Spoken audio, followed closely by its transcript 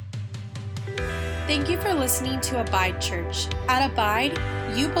Thank you for listening to Abide Church. At Abide,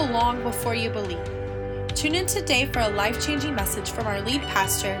 you belong before you believe. Tune in today for a life-changing message from our lead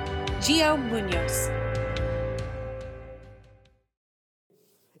pastor, Gio Munoz.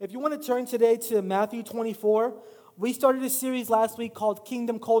 If you want to turn today to Matthew 24, we started a series last week called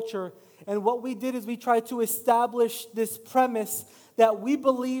Kingdom Culture, and what we did is we tried to establish this premise that we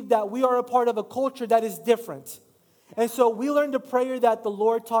believe that we are a part of a culture that is different. And so we learned a prayer that the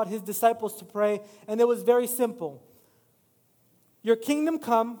Lord taught his disciples to pray, and it was very simple. Your kingdom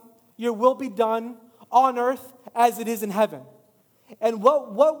come, your will be done on earth as it is in heaven. And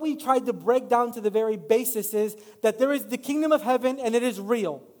what we tried to break down to the very basis is that there is the kingdom of heaven and it is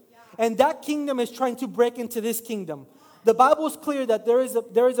real. And that kingdom is trying to break into this kingdom. The Bible is clear that there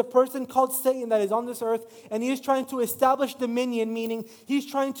is a person called Satan that is on this earth, and he is trying to establish dominion, meaning he's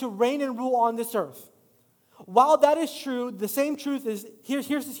trying to reign and rule on this earth. While that is true, the same truth is,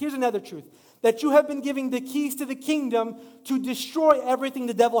 here's another truth, that you have been giving the keys to the kingdom to destroy everything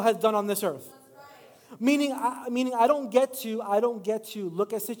the devil has done on this earth. Meaning I don't get to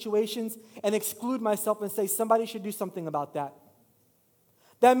look at situations and exclude myself and say somebody should do something about that.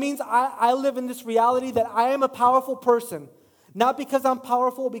 That means I live in this reality that I am a powerful person, not because I'm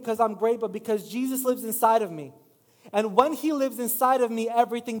powerful, because I'm great, but because Jesus lives inside of me. And when he lives inside of me,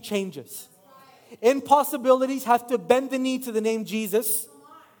 everything changes. Impossibilities have to bend the knee to the name Jesus.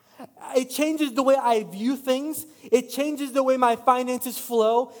 It changes the way I view things. It changes the way my finances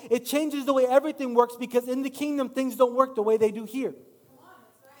flow. It changes the way everything works, because in the kingdom, things don't work the way they do here.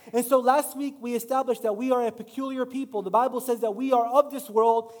 And so last week, we established that we are a peculiar people. The Bible says that we are of this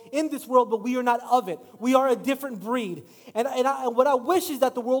world, in this world, but we are not of it. We are a different breed. And what I wish is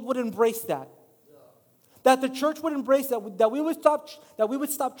that the world would embrace that. That the church would embrace that we would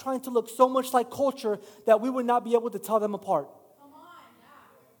stop trying to look so much like culture that we would not be able to tell them apart.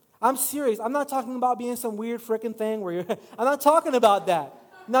 I'm serious. I'm not talking about being some weird freaking thing where I'm not talking about that.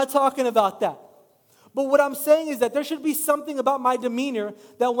 I'm not talking about that. But what I'm saying is that there should be something about my demeanor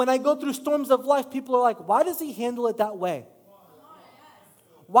that when I go through storms of life, people are like, why does he handle it that way?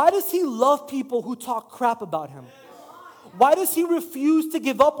 Why does he love people who talk crap about him? Why does he refuse to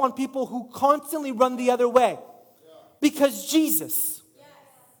give up on people who constantly run the other way? Because Jesus.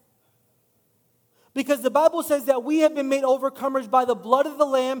 Because the Bible says that we have been made overcomers by the blood of the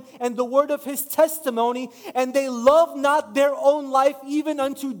Lamb and the word of his testimony, and they love not their own life even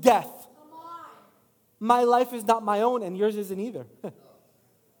unto death. My life is not my own, and yours isn't either.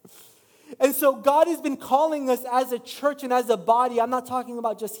 And so God has been calling us as a church and as a body. I'm not talking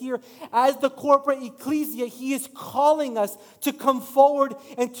about just here. As the corporate ecclesia, he is calling us to come forward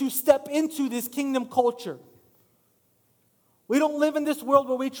and to step into this kingdom culture. We don't live in this world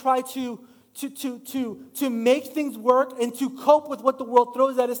where we try to make things work and to cope with what the world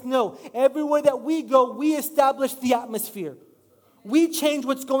throws at us. No, everywhere that we go, we establish the atmosphere. We change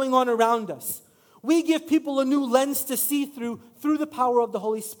what's going on around us. We give people a new lens to see through the power of the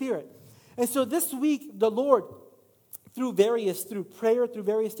Holy Spirit. And so this week, the Lord, through prayer, through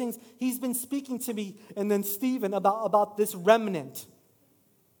various things, he's been speaking to me and then Stephen about this remnant.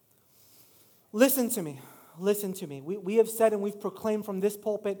 Listen to me. We have said and we've proclaimed from this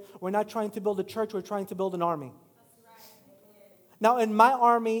pulpit, we're not trying to build a church, we're trying to build an army. Now, in my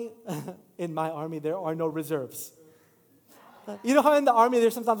army, there are no reserves. You know how in the army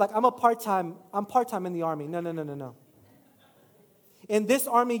there's sometimes like, I'm part-time in the army. No. In this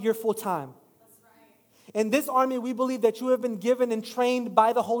army, you're full-time. In this army, we believe that you have been given and trained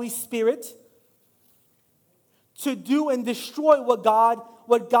by the Holy Spirit to do and destroy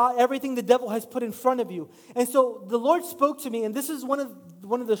everything the devil has put in front of you. And so the Lord spoke to me, and this is one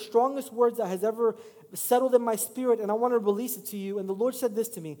of the strongest words that has ever settled in my spirit, and I want to release it to you. And the Lord said this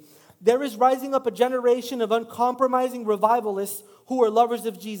to me: there is rising up a generation of uncompromising revivalists who are lovers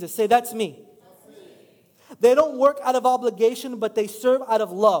of Jesus. Say, that's me. They don't work out of obligation, but they serve out of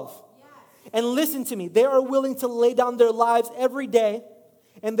love. Yes. And listen to me, they are willing to lay down their lives every day,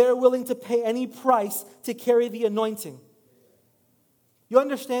 and they're willing to pay any price to carry the anointing. You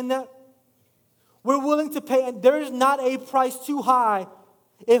understand that? We're willing to pay, and there is not a price too high.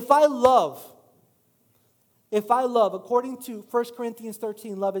 If I love, according to 1 Corinthians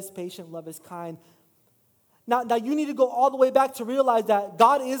 13, love is patient, love is kind. Now you need to go all the way back to realize that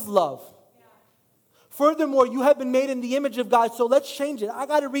God is love. Furthermore, you have been made in the image of God, so let's change it. I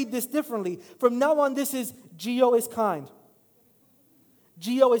got to read this differently. From now on, this is Gio is kind.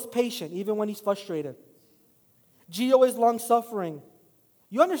 Gio is patient, even when he's frustrated. Gio is long-suffering.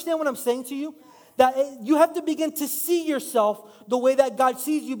 You understand what I'm saying to you? You have to begin to see yourself the way that God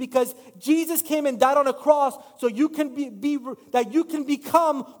sees you, because Jesus came and died on a cross so you can that you can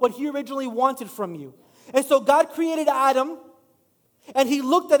become what he originally wanted from you. And so God created Adam, and he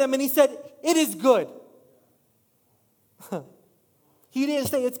looked at him and he said, "It is good." He didn't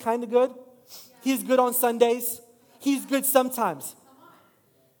say it's kind of good. He's good on Sundays. He's good sometimes.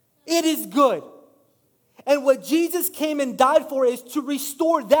 It is good. And what Jesus came and died for is to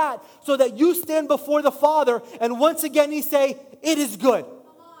restore that so that you stand before the Father and once again he say, "It is good."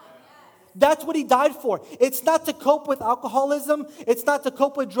 That's what he died for. It's not to cope with alcoholism. It's not to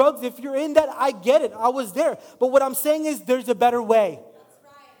cope with drugs. If you're in that, I get it. I was there. But what I'm saying is there's a better way.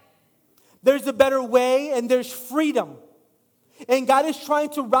 There's a better way, and there's freedom. And God is trying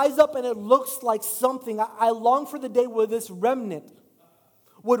to rise up, and it looks like something. I long for the day where this remnant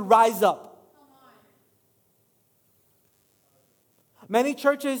would rise up. Many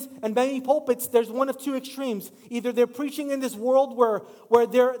churches and many pulpits, there's one of two extremes. Either they're preaching in this world where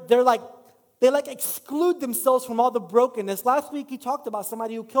they exclude themselves from all the brokenness. Last week he talked about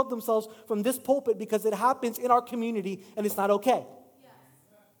somebody who killed themselves from this pulpit because it happens in our community and it's not okay. Yes.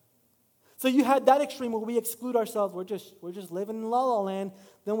 So you had that extreme where we exclude ourselves. We're just living in la la land.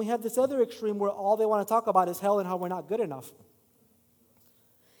 Then we have this other extreme where all they want to talk about is hell and how we're not good enough.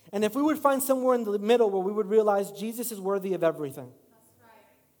 And if we would find somewhere in the middle where we would realize Jesus is worthy of everything.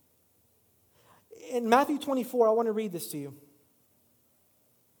 In Matthew 24, I want to read this to you.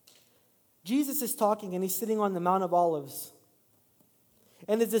 Jesus is talking and he's sitting on the Mount of Olives.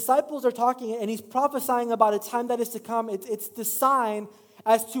 And his disciples are talking and he's prophesying about a time that is to come. It's the sign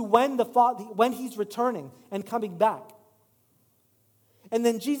as to when he's returning and coming back. And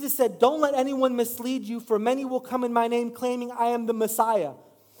then Jesus said, "Don't let anyone mislead you, for many will come in my name claiming I am the Messiah."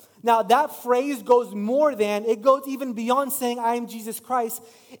 Now that phrase goes even beyond saying I am Jesus Christ.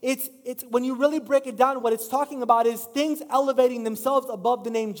 It's when you really break it down, what it's talking about is things elevating themselves above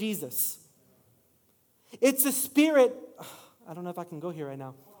the name Jesus. It's a spirit, I don't know if I can go here right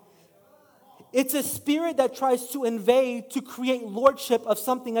now. It's a spirit that tries to invade to create lordship of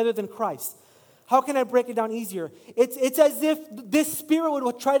something other than Christ. How can I break it down easier? It's as if this spirit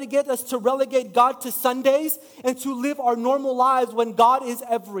would try to get us to relegate God to Sundays and to live our normal lives when God is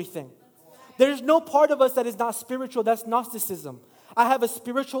everything. There's no part of us that is not spiritual. That's Gnosticism. I have a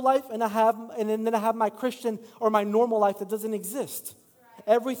spiritual life and then I have my Christian or my normal life that doesn't exist.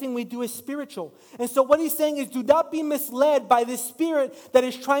 Everything we do is spiritual. And so what he's saying is, do not be misled by this spirit that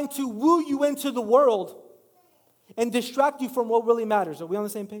is trying to woo you into the world and distract you from what really matters. Are we on the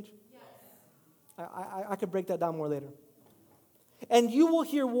same page? I could break that down more later. And you will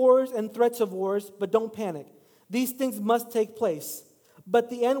hear wars and threats of wars, but don't panic. These things must take place, but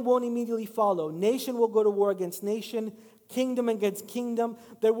the end won't immediately follow. Nation will go to war against nation, kingdom against kingdom.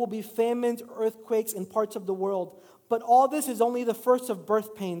 There will be famines, earthquakes in parts of the world. But all this is only the first of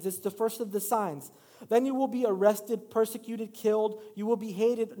birth pains. It's the first of the signs. Then you will be arrested, persecuted, killed. You will be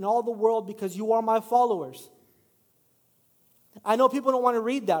hated in all the world because you are my followers. I know people don't want to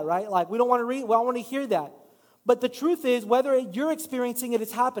read that, right? Like, we don't want to read, we don't want to hear that. But the truth is, whether you're experiencing it,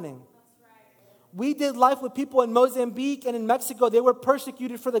 it's happening. That's right. We did life with people in Mozambique and in Mexico. They were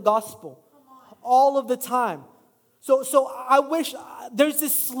persecuted for the gospel all of the time. So I wish there's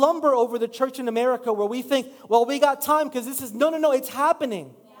this slumber over the church in America where we think, well, we got time because this is, no, it's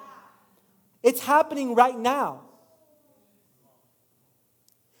happening. Yeah. It's happening right now.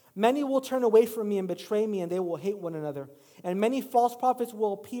 Many will turn away from me and betray me, and they will hate one another. And many false prophets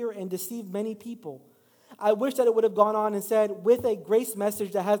will appear and deceive many people. I wish that it would have gone on and said, with a grace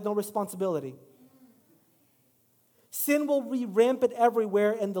message that has no responsibility. Sin will be rampant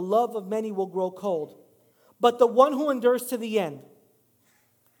everywhere, and the love of many will grow cold. But the one who endures to the end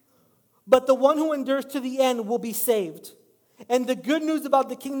will be saved. And the good news about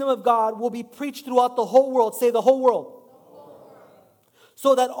the kingdom of God will be preached throughout the whole world. Say the whole world.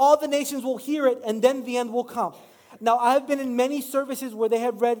 So that all the nations will hear it, and then the end will come. Now, I have been in many services where they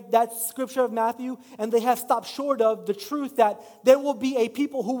have read that scripture of Matthew, and they have stopped short of the truth that there will be a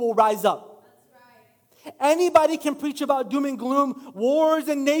people who will rise up. That's right. Anybody can preach about doom and gloom, wars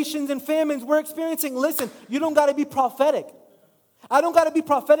and nations and famines we're experiencing. Listen, you don't got to be prophetic. I don't got to be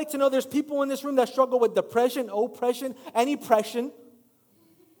prophetic to know there's people in this room that struggle with depression, oppression, and oppression.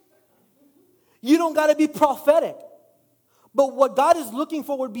 You don't got to be prophetic. But what God is looking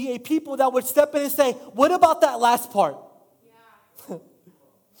for would be a people that would step in and say, what about that last part? Yeah.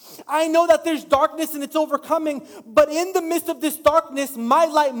 I know that there's darkness and it's overcoming, but in the midst of this darkness, my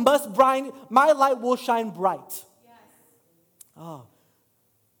light will shine bright. Yes. Oh.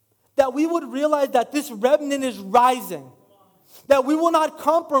 That we would realize that this remnant is rising. That we will not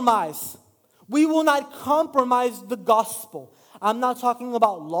compromise. We will not compromise the gospel. I'm not talking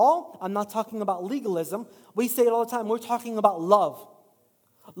about law. I'm not talking about legalism. We say it all the time. We're talking about love.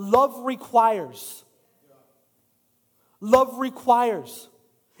 Love requires. Love requires.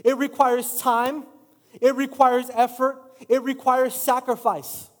 It requires time. It requires effort. It requires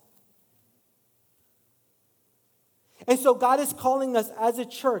sacrifice. And so God is calling us as a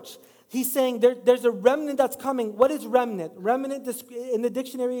church. He's saying there's a remnant that's coming. What is remnant? Remnant in the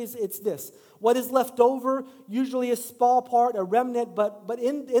dictionary it's this. What is left over, usually a small part, a remnant. But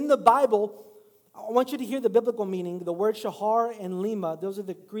in the Bible, I want you to hear the biblical meaning. The word shahar and lima, those are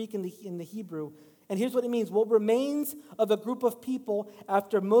the Greek and the Hebrew. And here's what it means. What remains of a group of people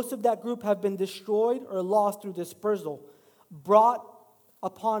after most of that group have been destroyed or lost through dispersal, brought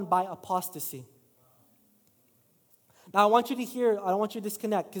upon by apostasy. Now, I want you to hear, I don't want you to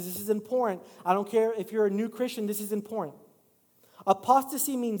disconnect because this is important. I don't care if you're a new Christian, this is important.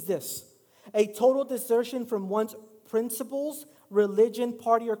 Apostasy means this: a total desertion from one's principles, religion,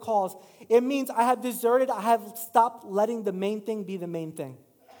 party, or cause. It means I have deserted, I have stopped letting the main thing be the main thing.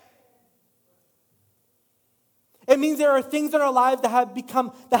 It means there are things in our lives that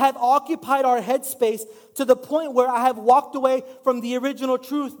have occupied our headspace to the point where I have walked away from the original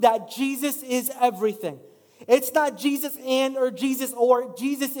truth that Jesus is everything. It's not Jesus and or Jesus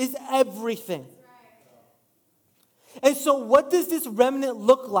is everything. And so what does this remnant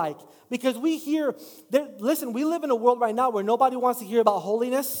look like? Because we hear, listen, we live in a world right now where nobody wants to hear about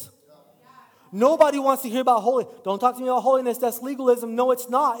holiness. Nobody wants to hear about holiness. Don't talk to me about holiness, that's legalism. No, it's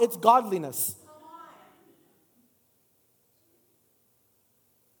not. It's godliness.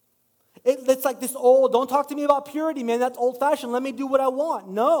 It's like this old, don't talk to me about purity, man. That's old-fashioned. Let me do what I want.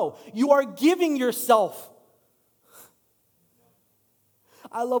 No, you are giving yourself.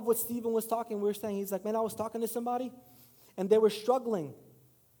 I love what Stephen was talking. We were saying, he's like, man, I was talking to somebody, and they were struggling.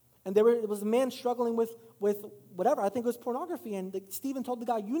 And it was a man struggling with whatever. I think it was pornography. And Stephen told the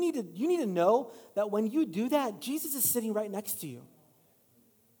guy, you need to know that when you do that, Jesus is sitting right next to you.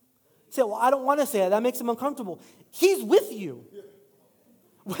 Say, well, I don't want to say that. That makes him uncomfortable. He's with you.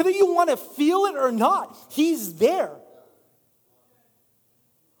 Whether you want to feel it or not, he's there.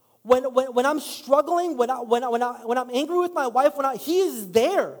 When I'm struggling, when I'm angry with my wife, he is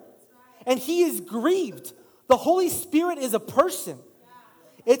there. And he is grieved. The Holy Spirit is a person.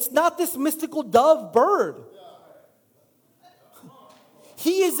 It's not this mystical dove bird.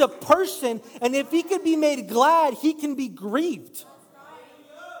 He is a person, and if he could be made glad, he can be grieved.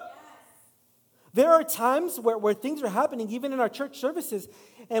 There are times where things are happening, even in our church services,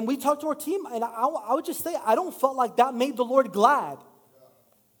 and we talk to our team, and I would just say, I don't feel like that made the Lord glad.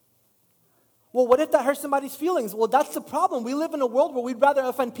 Well, what if that hurts somebody's feelings? Well, that's the problem. We live in a world where we'd rather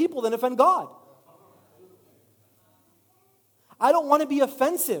offend people than offend God. I don't want to be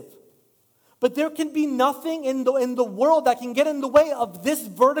offensive, but there can be nothing in the world that can get in the way of this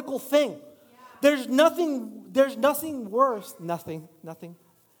vertical thing. There's nothing worse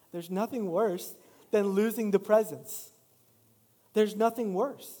than losing the presence. There's nothing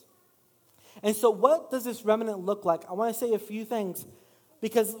worse. And so what does this remnant look like? I want to say a few things.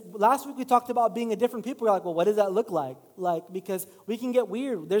 Because last week we talked about being a different people. We're like, well, what does that look like? Because we can get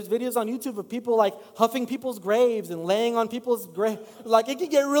weird. There's videos on YouTube of people like huffing people's graves and laying on people's graves. Like it can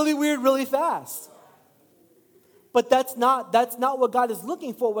get really weird really fast. But that's not what God is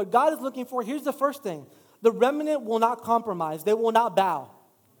looking for. What God is looking for, here's the first thing. The remnant will not compromise. They will not bow.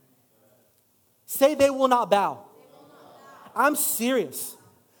 Say they will not bow. I'm serious.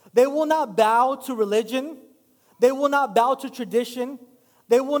 They will not bow to religion. They will not bow to tradition.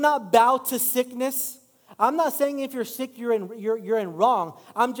 They will not bow to sickness. I'm not saying if you're sick, you're in wrong.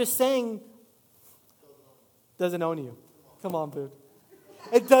 I'm just saying, doesn't own you. Come on, dude.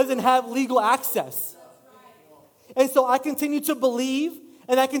 It doesn't have legal access. And so I continue to believe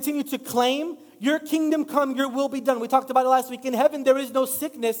and I continue to claim, your kingdom come, your will be done. We talked about it last week. In heaven, there is no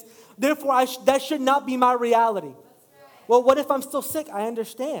sickness. Therefore, that should not be my reality. Well, what if I'm still sick? I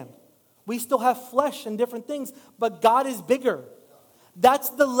understand. We still have flesh and different things, but God is bigger. That's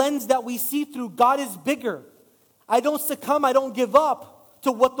the lens that we see through. God is bigger. I don't succumb. I don't give up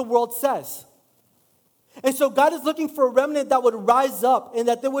to what the world says. And so God is looking for a remnant that would rise up and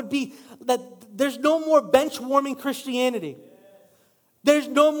that there's no more bench warming Christianity. There's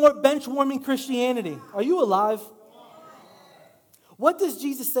no more bench warming Christianity. Are you alive? What does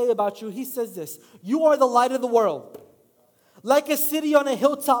Jesus say about you? He says this: you are the light of the world, like a city on a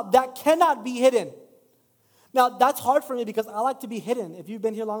hilltop that cannot be hidden. Now, that's hard for me because I like to be hidden. If you've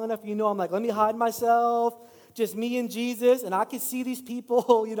been here long enough, you know I'm like, let me hide myself, just me and Jesus, and I can see these people,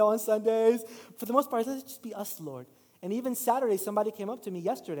 on Sundays. For the most part, let's just be us, Lord. And even Saturday, somebody came up to me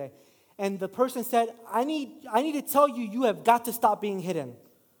yesterday, And the person said, I need to tell you, you have got to stop being hidden.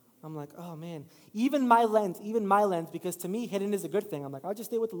 I'm like, oh man, even my lens, because to me, hidden is a good thing. I'm like, I'll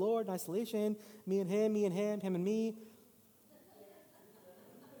just stay with the Lord in isolation, me and him, him and me.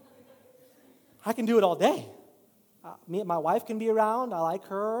 I can do it all day. My wife can be around. I like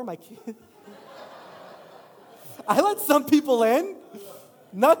her, my kids. I let some people in.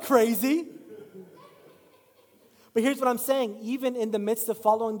 Not crazy. But here's what I'm saying. Even in the midst of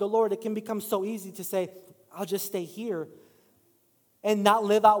following the Lord, it can become so easy to say, I'll just stay here and not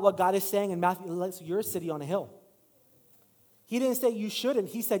live out what God is saying in Matthew. You're a city on a hill. He didn't say you shouldn't.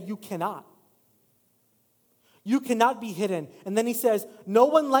 He said you cannot. You cannot be hidden. And then he says, no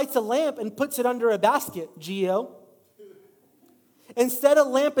one lights a lamp and puts it under a basket, Gio. Instead, a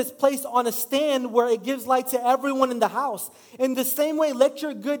lamp is placed on a stand where it gives light to everyone in the house. In the same way, let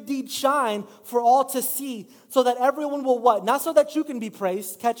your good deeds shine for all to see, so that everyone will what? Not so that you can be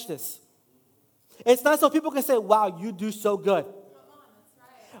praised. Catch this. It's not so people can say, wow, you do so good.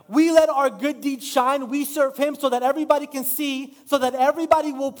 We let our good deeds shine. We serve him so that everybody can see, so that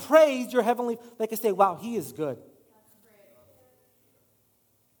everybody will praise your heavenly. They can say, wow, he is good.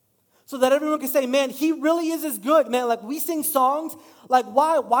 So that everyone can say, man, he really is as good. Man, like we sing songs. Like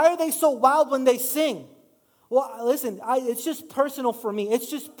why are they so wild when they sing? Well, listen, it's just personal for me.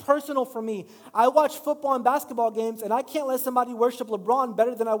 It's just personal for me. I watch football and basketball games, and I can't let somebody worship LeBron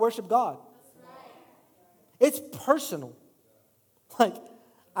better than I worship God. It's personal. Like,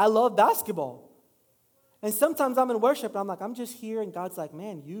 I love basketball. And sometimes I'm in worship, and I'm like, I'm just here, and God's like,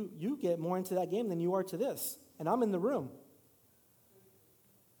 man, you get more into that game than you are to this. And I'm in the room.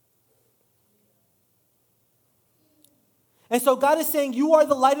 And so God is saying, you are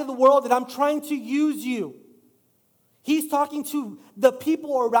the light of the world, and I'm trying to use you. He's talking to the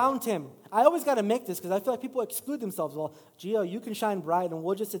people around him. I always got to make this because I feel like people exclude themselves. Well, Gio, you can shine bright, and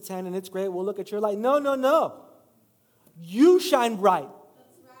we'll just attend, and it's great. We'll look at your light. No. You shine bright.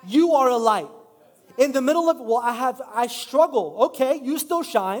 You are a light. In the middle of, I struggle. Okay, you still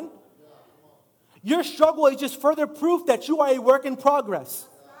shine. Your struggle is just further proof that you are a work in progress.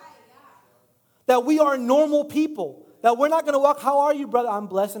 That we are normal people. That we're not going to walk, how are you, brother? I'm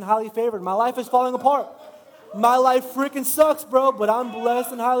blessed and highly favored. My life is falling apart. My life freaking sucks, bro, but I'm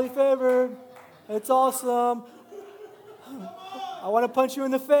blessed and highly favored. It's awesome. I want to punch you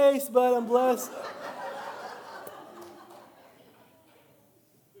in the face, but I'm blessed.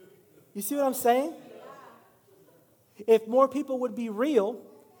 You see what I'm saying? If more people would be real,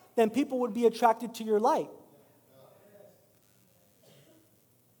 then people would be attracted to your light.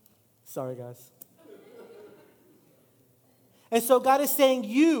 Sorry, guys. And so God is saying,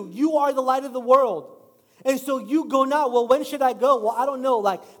 you are the light of the world. And so you go now. Well, when should I go? Well, I don't know.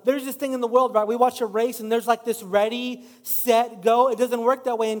 Like, there's this thing in the world, right? We watch a race and there's like this ready, set, go. It doesn't work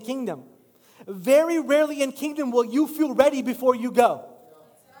that way in kingdom. Very rarely in kingdom will you feel ready before you go.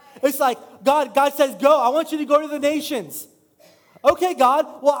 It's like, God says, go. I want you to go to the nations. Okay, God.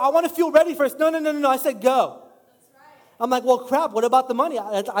 Well, I want to feel ready first. No. I said, go. I'm like, well, crap. What about the money?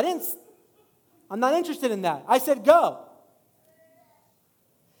 I'm not interested in that. I said, go.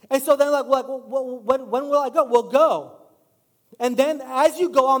 And so then like, when will I go? Well, go. And then as you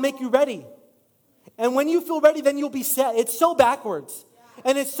go, I'll make you ready. And when you feel ready, then you'll be set. It's so backwards.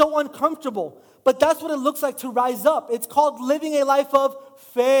 And it's so uncomfortable. But that's what it looks like to rise up. It's called living a life of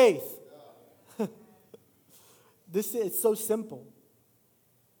faith. This is so simple.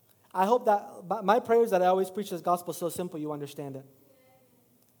 I hope that my prayer is that I always preach this gospel so simple you understand it.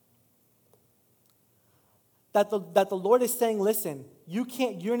 That the Lord is saying, listen,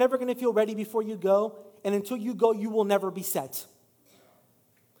 you're never going to feel ready before you go, and until you go, you will never be set.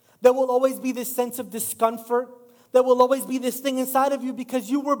 There will always be this sense of discomfort. There will always be this thing inside of you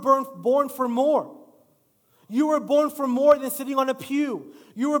because you were born for more. You were born for more than sitting on a pew.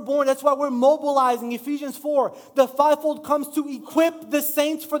 You were born, that's why we're mobilizing Ephesians 4. The fivefold comes to equip the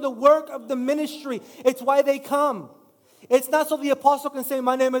saints for the work of the ministry. It's why they come. It's not so the apostle can say,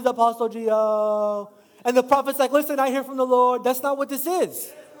 my name is Apostle Gio. And the prophet's like, listen, I hear from the Lord. That's not what this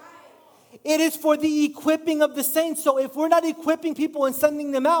is. It is for the equipping of the saints. So if we're not equipping people and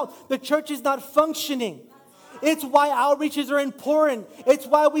sending them out, the church is not functioning. It's why outreaches are important. It's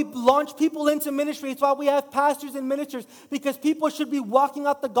why we launch people into ministry. It's why we have pastors and ministers, because people should be walking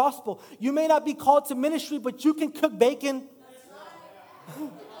out the gospel. You may not be called to ministry, but you can cook bacon.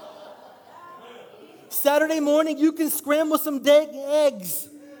 Saturday morning, you can scramble some eggs.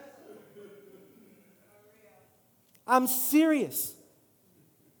 I'm serious.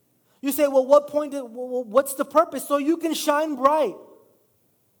 You say, well, what's the purpose? So you can shine bright.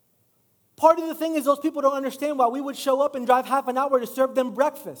 Part of the thing is those people don't understand why we would show up and drive half an hour to serve them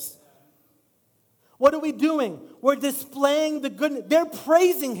breakfast. What are we doing? We're displaying the goodness. They're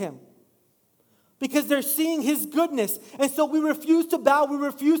praising him because they're seeing his goodness. And so we refuse to bow. We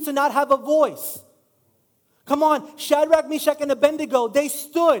refuse to not have a voice. Come on, Shadrach, Meshach, and Abednego, they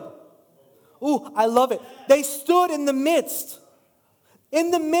stood. Ooh, I love it. They stood in the midst. In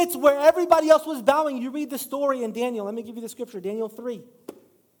the midst where everybody else was bowing. You read the story in Daniel. Let me give you the scripture, Daniel 3.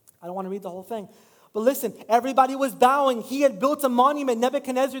 I don't want to read the whole thing. But listen, everybody was bowing. He had built a monument.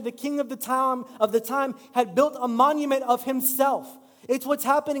 Nebuchadnezzar, the king of the time, had built a monument of himself. It's what's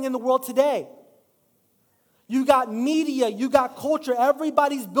happening in the world today. You got media, you got culture.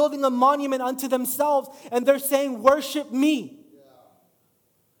 Everybody's building a monument unto themselves, and they're saying, worship me.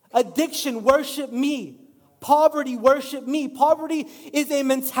 Addiction, worship me. Poverty, worship me. Poverty is a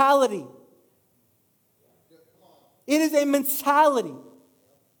mentality. It is a mentality.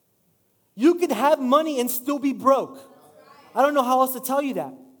 You can have money and still be broke. I don't know how else to tell you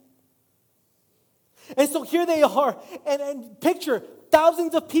that. And so here they are. And picture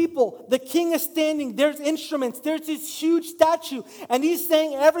thousands of people. The king is standing. There's instruments. There's this huge statue. And he's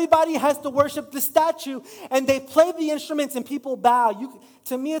saying everybody has to worship the statue. And they play the instruments and people bow.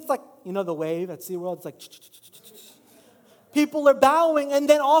 To me, it's like, the wave at SeaWorld. It's like, people are bowing. And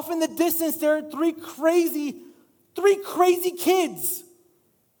then off in the distance, there are three crazy kids.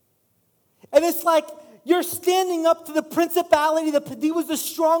 And it's like you're standing up to the principality. He was the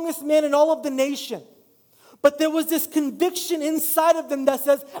strongest man in all of the nation. But there was this conviction inside of them that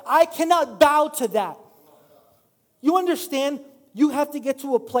says, I cannot bow to that. You understand? You have to get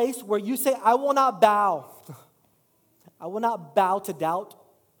to a place where you say, I will not bow. I will not bow to doubt.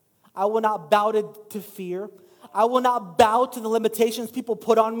 I will not bow to fear. I will not bow to the limitations people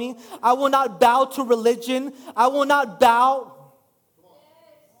put on me. I will not bow to religion. I will not bow.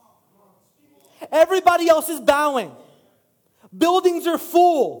 Everybody else is bowing. Buildings are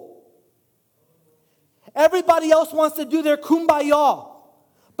full. Everybody else wants to do their kumbaya.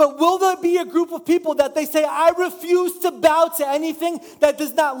 But will there be a group of people that they say, I refuse to bow to anything that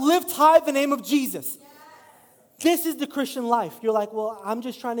does not lift high the name of Jesus? This is the Christian life. You're like, well, I'm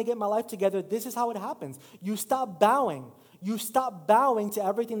just trying to get my life together. This is how it happens. You stop bowing. You stop bowing to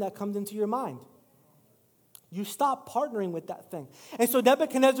everything that comes into your mind. You stop partnering with that thing. And so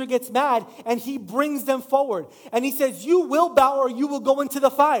Nebuchadnezzar gets mad and he brings them forward. And he says, you will bow or you will go into the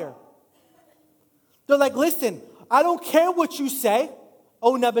fire. They're like, listen, I don't care what you say,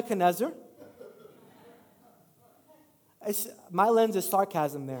 oh Nebuchadnezzar. My lens is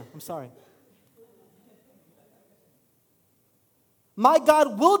sarcasm there. I'm sorry. My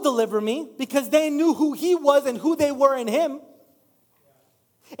God will deliver me because they knew who he was and who they were in him.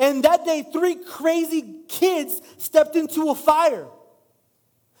 And that day, 3 crazy kids stepped into a fire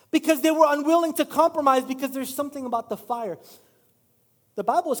because they were unwilling to compromise because there's something about the fire. The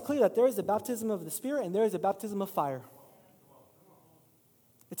Bible is clear that there is a baptism of the Spirit and there is a baptism of fire.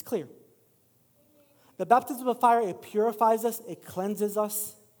 It's clear. The baptism of fire, it purifies us, it cleanses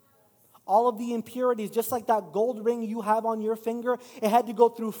us. All of the impurities, just like that gold ring you have on your finger, it had to go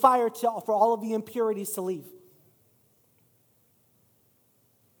through fire for all of the impurities to leave.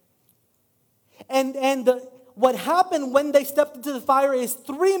 And what happened when they stepped into the fire is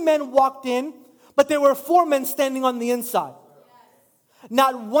 3 men walked in, but there were 4 men standing on the inside.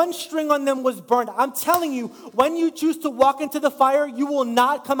 Not one string on them was burned. I'm telling you, when you choose to walk into the fire, you will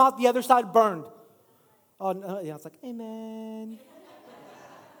not come out the other side burned. Oh, no, yeah, it's like, amen.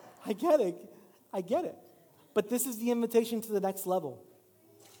 I get it. But this is the invitation to the next level.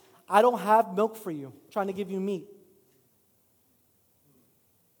 I don't have milk for you. I'm trying to give you meat.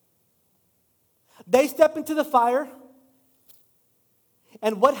 They step into the fire.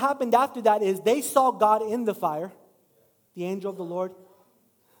 And what happened after that is they saw God in the fire. The angel of the Lord.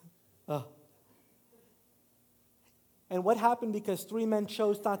 And what happened because 3 men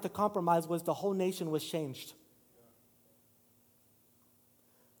chose not to compromise was the whole nation was changed.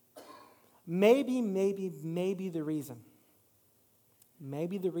 Maybe the reason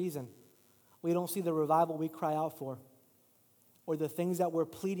we don't see the revival we cry out for or the things that we're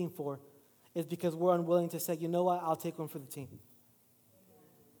pleading for is because we're unwilling to say, you know what, I'll take one for the team.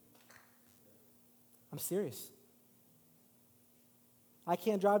 I'm serious. I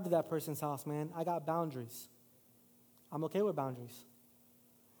can't drive to that person's house, man. I got boundaries. I'm okay with boundaries.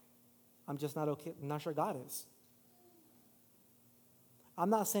 I'm just not okay. I'm not sure God is. I'm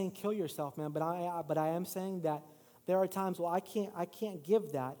not saying kill yourself, man, but I am saying that there are times, well, I can't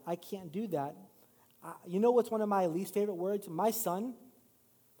give that. I can't do that. You know what's one of my least favorite words? My son,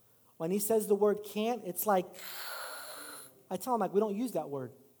 when he says the word can't, it's like, I tell him, like, we don't use that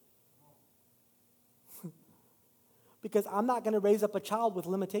word. Because I'm not going to raise up a child with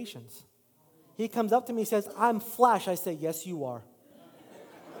limitations. He comes up to me and says, I'm Flash. I say, yes, you are.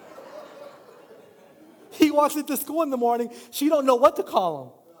 He walks into school in the morning. She don't know what to call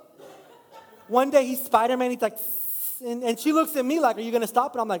him. One day he's Spider-Man. He's like, and she looks at me like, are you going to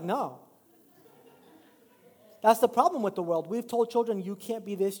stop? And I'm like, no. That's the problem with the world. We've told children, you can't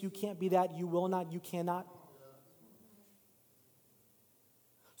be this, you can't be that, you will not, you cannot.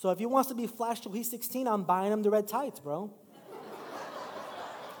 So if he wants to be Flash till he's 16, I'm buying him the red tights, bro.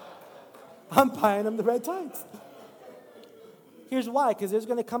 I'm buying him the red tights. Here's why, because there's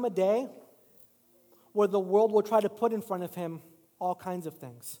going to come a day where the world will try to put in front of him all kinds of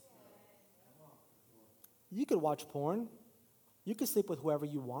things. You could watch porn. You can sleep with whoever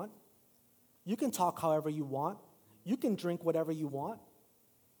you want. You can talk however you want. You can drink whatever you want.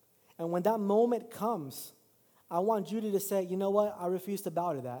 And when that moment comes, I want Judy to say, you know what? I refuse to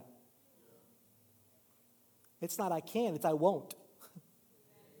bow to that. It's not I can, it's I won't.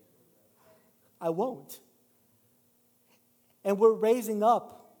 I won't. And we're raising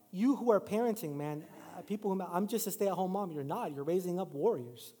up, you who are parenting, man, people who, I'm just a stay-at-home mom. You're not. You're raising up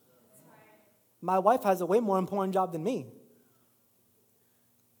warriors. My wife has a way more important job than me.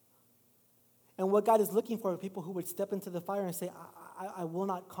 And what God is looking for are people who would step into the fire and say, I will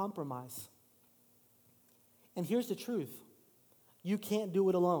not compromise. And here's the truth. You can't do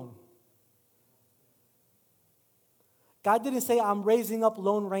it alone. God didn't say, I'm raising up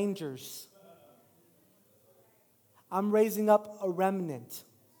lone rangers. I'm raising up a remnant.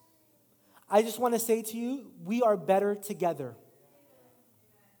 I just want to say to you, we are better together.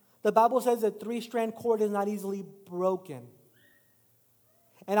 The Bible says that 3-strand cord is not easily broken.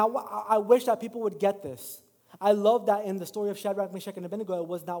 And I wish that people would get this. I love that in the story of Shadrach, Meshach, and Abednego, it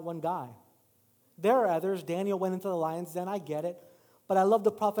was not one guy. There are others. Daniel went into the lion's den. I get it. But I love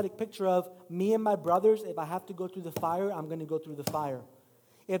the prophetic picture of me and my brothers. If I have to go through the fire, I'm going to go through the fire.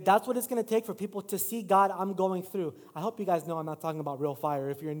 If that's what it's going to take for people to see God, I'm going through. I hope you guys know I'm not talking about real fire.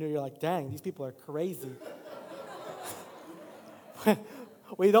 If you're new, you're like, dang, these people are crazy.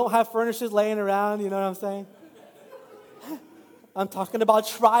 We don't have furnaces laying around, you know what I'm saying? I'm talking about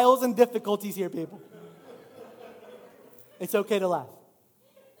trials and difficulties here, people. It's okay to laugh.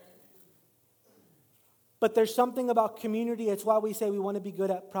 But there's something about community. It's why we say we want to be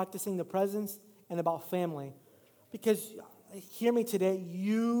good at practicing the presence and about family. Because, hear me today,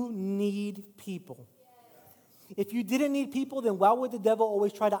 you need people. If you didn't need people, then why would the devil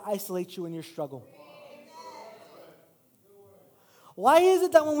always try to isolate you in your struggle? Why is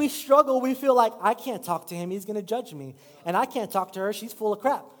it that when we struggle, we feel like, I can't talk to him, he's going to judge me. And I can't talk to her, she's full of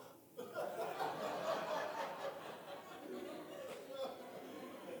crap.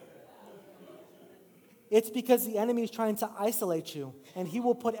 It's because the enemy is trying to isolate you. And he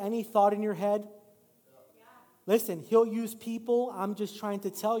will put any thought in your head. Listen, he'll use people, I'm just trying to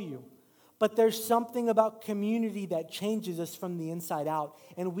tell you. But there's something about community that changes us from the inside out.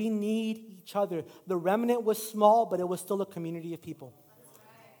 And we need each other. The remnant was small, but it was still a community of people.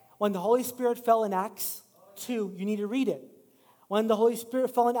 When the Holy Spirit fell in Acts 2, you need to read it. When the Holy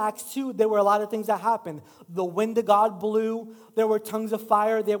Spirit fell in Acts 2, there were a lot of things that happened. The wind of God blew. There were tongues of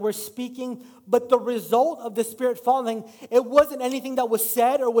fire. They were speaking. But the result of the Spirit falling, it wasn't anything that was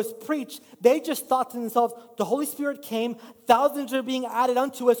said or was preached. They just thought to themselves, the Holy Spirit came. Thousands are being added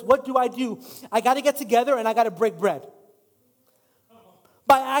unto us. What do? I got to get together and I got to break bread.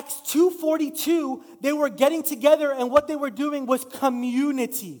 By Acts 2:42, they were getting together and what they were doing was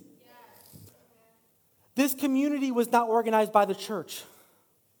community. This community was not organized by the church.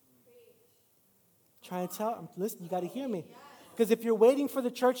 Trying to tell, listen, you got to hear me. Because if you're waiting for the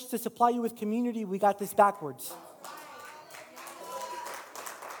church to supply you with community, we got this backwards.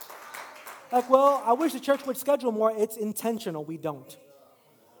 Like, well, I wish the church would schedule more. It's intentional. We don't.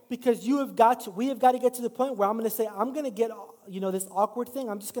 Because we have got to get to the point where I'm going to say, I'm going to get, this awkward thing.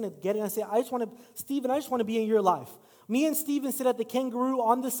 I'm just going to get it and say, Stephen, I just want to be in your life. Me and Stephen sit at the Kangaroo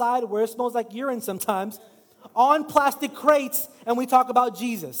on the side where it smells like urine sometimes, on plastic crates, and we talk about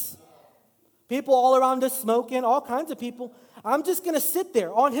Jesus. People all around us smoking, all kinds of people. I'm just going to sit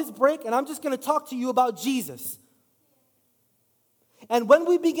there on his break, and I'm just going to talk to you about Jesus. And when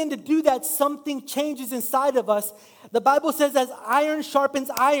we begin to do that, something changes inside of us. The Bible says as iron sharpens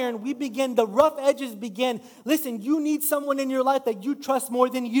iron, the rough edges begin. Listen, you need someone in your life that you trust more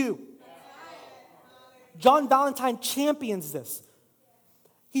than you. John Valentine champions this.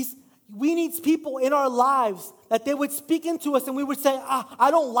 We need people in our lives that they would speak into us and we would say, I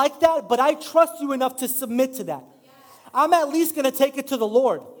don't like that, but I trust you enough to submit to that. I'm at least going to take it to the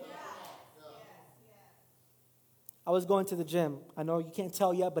Lord. I was going to the gym. I know you can't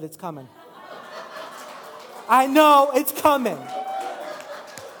tell yet, but it's coming. I know it's coming.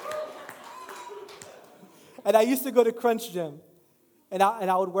 And I used to go to Crunch Gym. And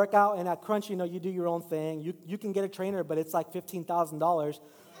I would work out, and at Crunch, you do your own thing. You can get a trainer, but it's like $15,000.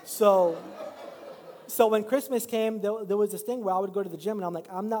 So when Christmas came, there was this thing where I would go to the gym, and I'm like,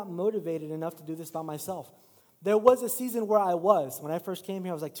 I'm not motivated enough to do this by myself. There was a season where I was. When I first came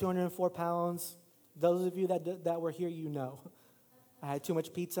here, I was like 204 pounds. Those of you that were here, you know. I had too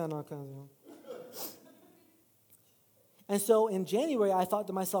much pizza and all kinds of. And so in January, I thought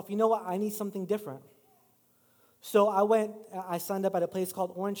to myself, you know what? I need something different. So I signed up at a place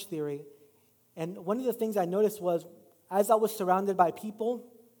called Orange Theory. And one of the things I noticed was, as I was surrounded by people,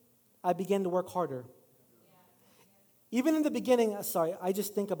 I began to work harder. Even in the beginning, I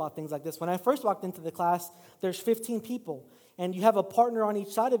just think about things like this. When I first walked into the class, there's 15 people. And you have a partner on each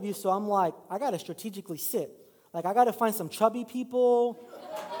side of you, so I'm like, I got to strategically sit. Like, I got to find some chubby people.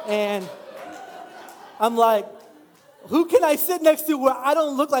 And I'm like, who can I sit next to where I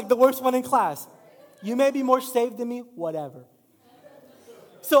don't look like the worst one in class? You may be more saved than me, whatever.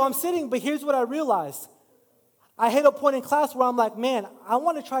 So I'm sitting, but here's what I realized. I hit a point in class where I'm like, man, I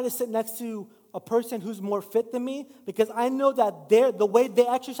want to try to sit next to a person who's more fit than me because I know that the way they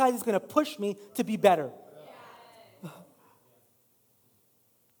exercise is going to push me to be better.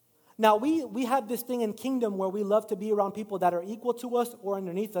 Now, we have this thing in Kingdom where we love to be around people that are equal to us or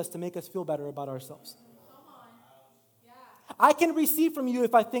underneath us to make us feel better about ourselves. I can receive from you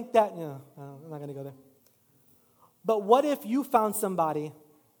if I think that, I'm not going to go there. But what if you found somebody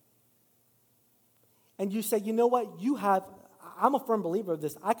and you say, you know what, I'm a firm believer of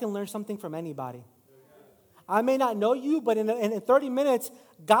this. I can learn something from anybody. I may not know you, but in 30 minutes,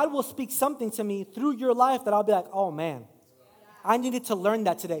 God will speak something to me through your life that I'll be like, oh man, I needed to learn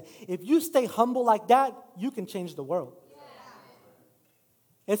that today. If you stay humble like that, you can change the world.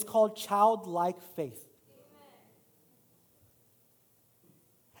 It's called childlike faith.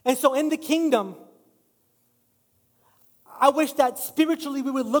 And so in the kingdom, I wish that spiritually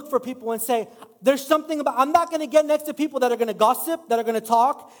we would look for people and say, there's something about, I'm not going to get next to people that are going to gossip, that are going to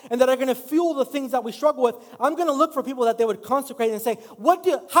talk, and that are going to fuel the things that we struggle with. I'm going to look for people that they would consecrate and say,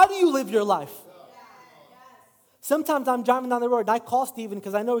 how do you live your life? Sometimes I'm driving down the road and I call Stephen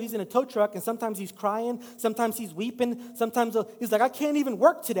because I know he's in a tow truck, and sometimes he's crying, sometimes he's weeping, sometimes he's like, I can't even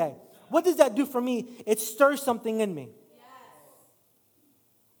work today. What does that do for me? It stirs something in me.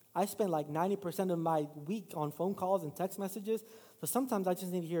 I spend like 90% of my week on phone calls and text messages. So sometimes I just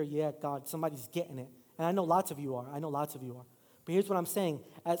need to hear, yeah, God, somebody's getting it. And I know lots of you are. But here's what I'm saying.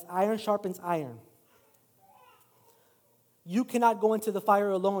 As iron sharpens iron, you cannot go into the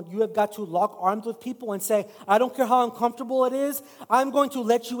fire alone. You have got to lock arms with people and say, I don't care how uncomfortable it is. I'm going to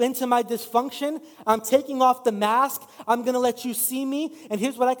let you into my dysfunction. I'm taking off the mask. I'm going to let you see me. And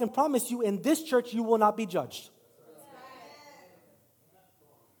here's what I can promise you. In this church, you will not be judged.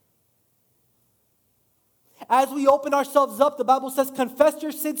 As we open ourselves up, the Bible says, confess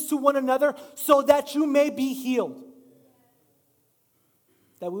your sins to one another so that you may be healed.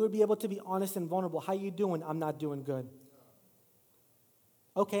 That we would be able to be honest and vulnerable. How you doing? I'm not doing good.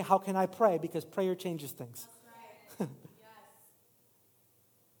 Okay, how can I pray? Because prayer changes things. Right. Yes.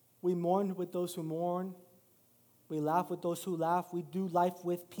 We mourn with those who mourn. We laugh with those who laugh. We do life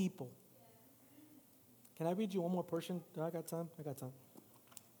with people. Can I read you one more portion? Do I got time? I got time.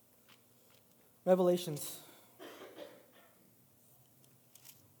 Revelations.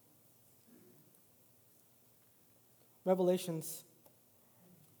 Revelations,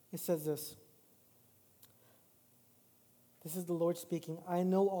 it says this. This is the Lord speaking. I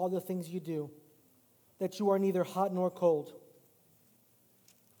know all the things you do, that you are neither hot nor cold.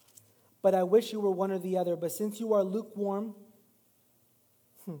 But I wish you were one or the other. But since you are lukewarm,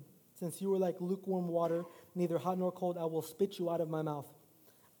 since you are like lukewarm water, neither hot nor cold, I will spit you out of my mouth.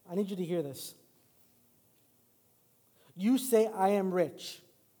 I need you to hear this. You say, I am rich.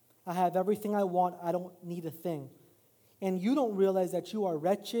 I have everything I want. I don't need a thing. And you don't realize that you are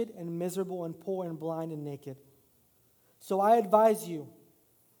wretched and miserable and poor and blind and naked. So I advise you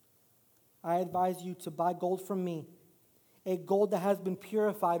to buy gold from me, a gold that has been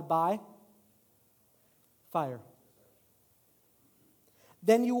purified by fire.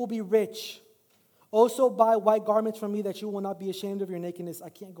 Then you will be rich. Also buy white garments from me that you will not be ashamed of your nakedness. I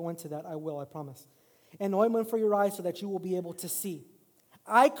can't go into that. I will, I promise. And ointment for your eyes so that you will be able to see.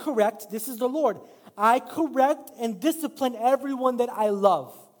 I correct, this is the Lord, I correct and discipline everyone that I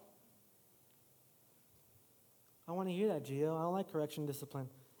love. I want to hear that, Gio. I don't like correction and discipline.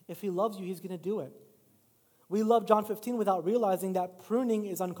 If he loves you, he's going to do it. We love John 15 without realizing that pruning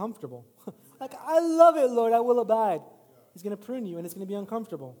is uncomfortable. Like, I love it, Lord, I will abide. He's going to prune you, and it's going to be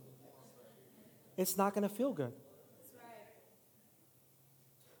uncomfortable. It's not going to feel good.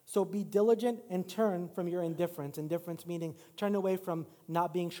 So be diligent and turn from your indifference. Indifference meaning turn away from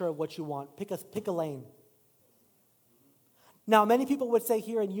not being sure of what you want. Pick a lane. Now, many people would say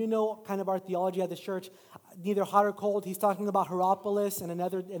here, and you know kind of our theology at this church, neither hot or cold. He's talking about Hierapolis and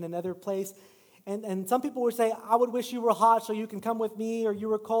another place. And some people would say, I would wish you were hot so you can come with me, or you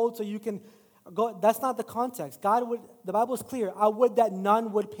were cold so you can go. That's not the context. The Bible is clear. I would that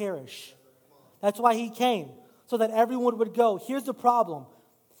none would perish. That's why he came, so that everyone would go. Here's the problem.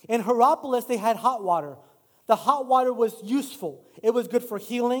 In Hierapolis, they had hot water. The hot water was useful. It was good for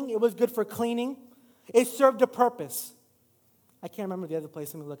healing. It was good for cleaning. It served a purpose. I can't remember the other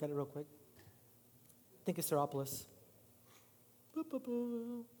place. Let me look at it real quick. I think it's Hierapolis. Boop, boop,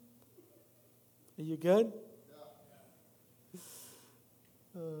 boop. Are you good?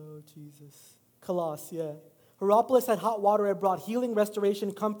 Oh, Jesus. Colossus, yeah. Hierapolis had hot water. It brought healing,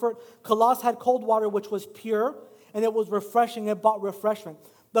 restoration, comfort. Colossus had cold water, which was pure, and it was refreshing. It brought refreshment.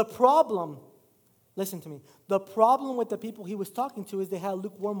 The problem, listen to me, the problem with the people he was talking to is they had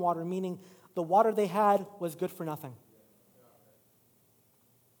lukewarm water, meaning the water they had was good for nothing.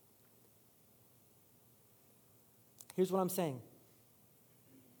 Here's what I'm saying.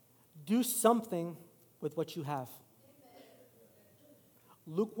 Do something with what you have.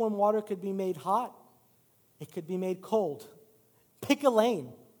 Lukewarm water could be made hot. It could be made cold. Pick a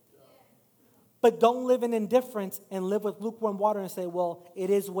lane. But don't live in indifference and live with lukewarm water and say, well,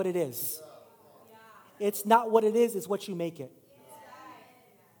 it is what it is. It's not what it is, it's what you make it.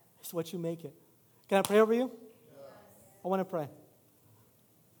 It's what you make it. Can I pray over you? I want to pray.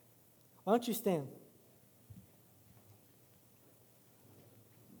 Why don't you stand?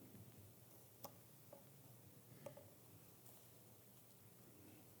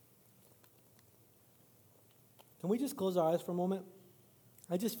 Can we just close our eyes for a moment?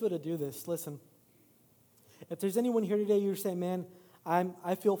 I just feel to do this. Listen, if there's anyone here today, you're saying, man,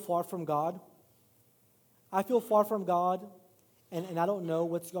 I feel far from God. I feel far from God, and I don't know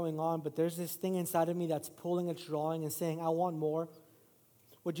what's going on, but there's this thing inside of me that's pulling, it's drawing, and saying, I want more.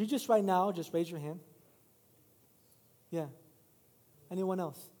 Would you just right now, just raise your hand? Yeah. Anyone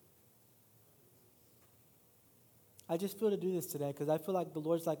else? I just feel to do this today because I feel like the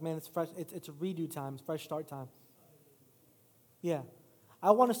Lord's like, man, it's fresh. It's a redo time. It's fresh start time. Yeah. I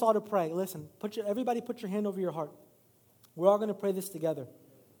want us all to pray. Listen, everybody put your hand over your heart. We're all going to pray this together.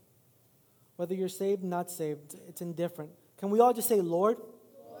 Whether you're saved or not saved, it's indifferent. Can we all just say, Lord,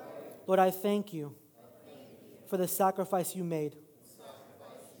 I thank you for the sacrifice you made.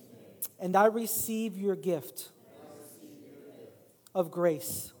 And I receive your gift of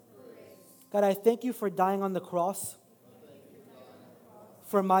grace. God, I thank you for dying on the cross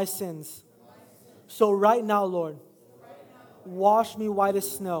for my sins. So right now, Lord, wash me white as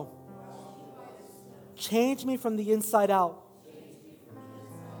snow. Change me from the inside out.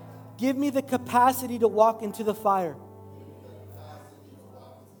 Give me the capacity to walk into the fire.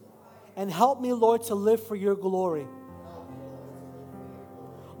 And help me, Lord, to live for your glory.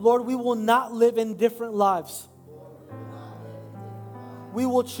 Lord, we will not live in different lives. We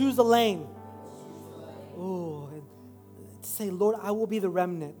will choose a lane. Oh, and say, Lord, I will be the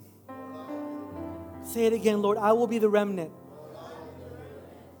remnant. Say it again, Lord, I will be the remnant.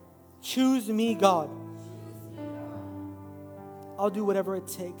 Choose me, God. I'll do whatever it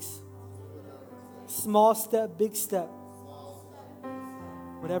takes. Small step, big step.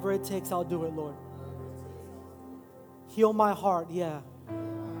 Whatever it takes, I'll do it, Lord. Heal my heart, yeah.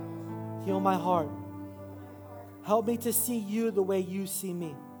 Heal my heart. Help me to see you the way you see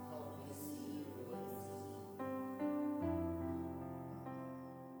me.